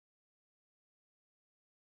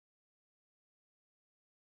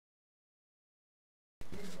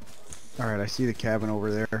Alright, I see the cabin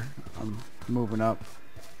over there. I'm moving up.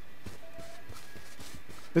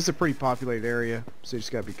 This is a pretty populated area, so you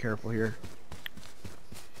just gotta be careful here.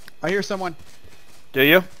 I hear someone. Do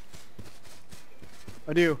you?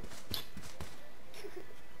 I do.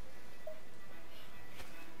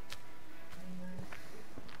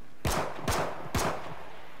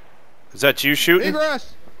 Is that you shooting?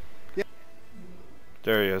 Egress! Yeah.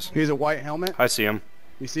 There he is. He's a white helmet. I see him.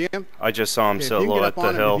 You see him? I just saw him Okay, sit if you can low get at up the on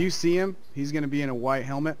him, hill. if you see him, he's gonna be in a white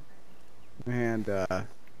helmet. And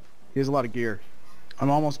he has a lot of gear.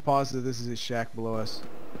 I'm almost positive this is his shack below us.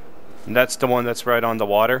 And that's the one that's right on the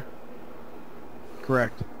water?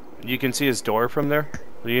 Correct. You can see his door from there?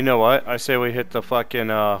 Well, you know what? I say we hit the fucking,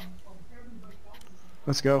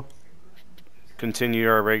 Let's go. continue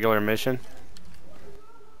our regular mission.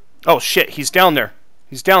 Oh shit, he's down there.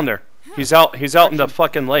 He's down there. He's out in the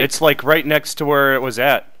fucking lake. It's like right next to where it was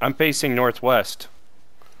at. I'm facing northwest.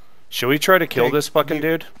 Should we try to kill this fucking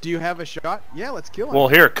dude? Do you have a shot? Yeah, let's kill him. Well,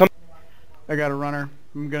 here, come. I got a runner.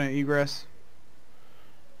 I'm gonna egress.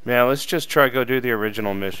 Man, let's just try to go do the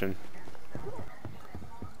original mission.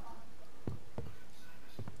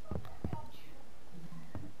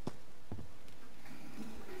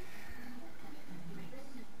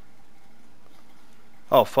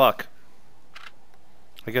 Oh, fuck.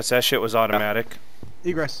 I guess that shit was automatic.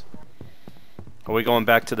 Egress. Are we going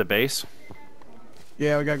back to the base?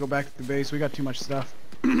 Yeah, we gotta go back to the base. We got too much stuff.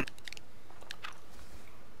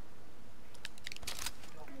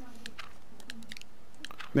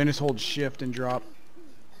 Then just hold shift and drop.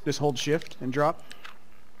 Just hold shift and drop.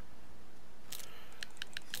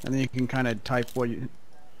 And then you can kind of type what you...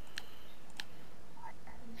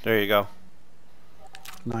 There you go.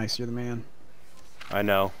 Nice, you're the man. I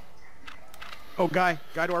know. Oh, guy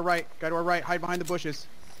to our right, hide behind the bushes.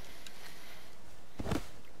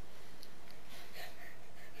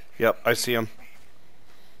 Yep, I see him.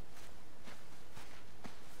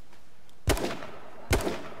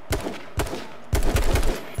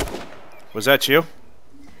 Was that you?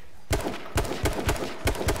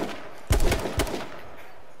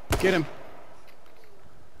 Get him.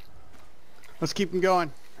 Let's keep him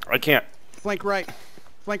going. I can't. Flank right.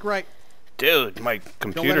 Flank right. Dude, my Don't let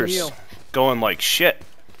him computer's heal. going like shit.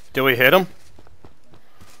 Did we hit him?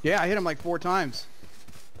 Yeah, I hit him like 4 times.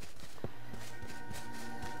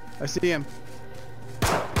 I see him.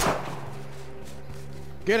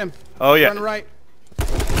 Get him. Oh yeah. Run right.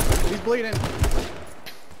 He's bleeding.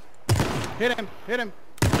 Hit him. Hit him.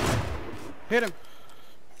 Hit him.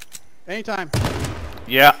 Anytime.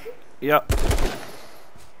 Yeah. Yep.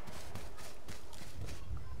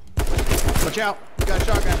 Watch out. You got a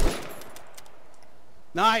shotgun.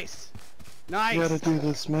 Nice. Nice. You gotta do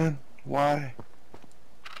this, man. Why?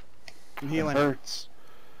 I'm healing. It hurts.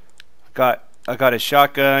 I got a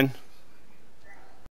shotgun.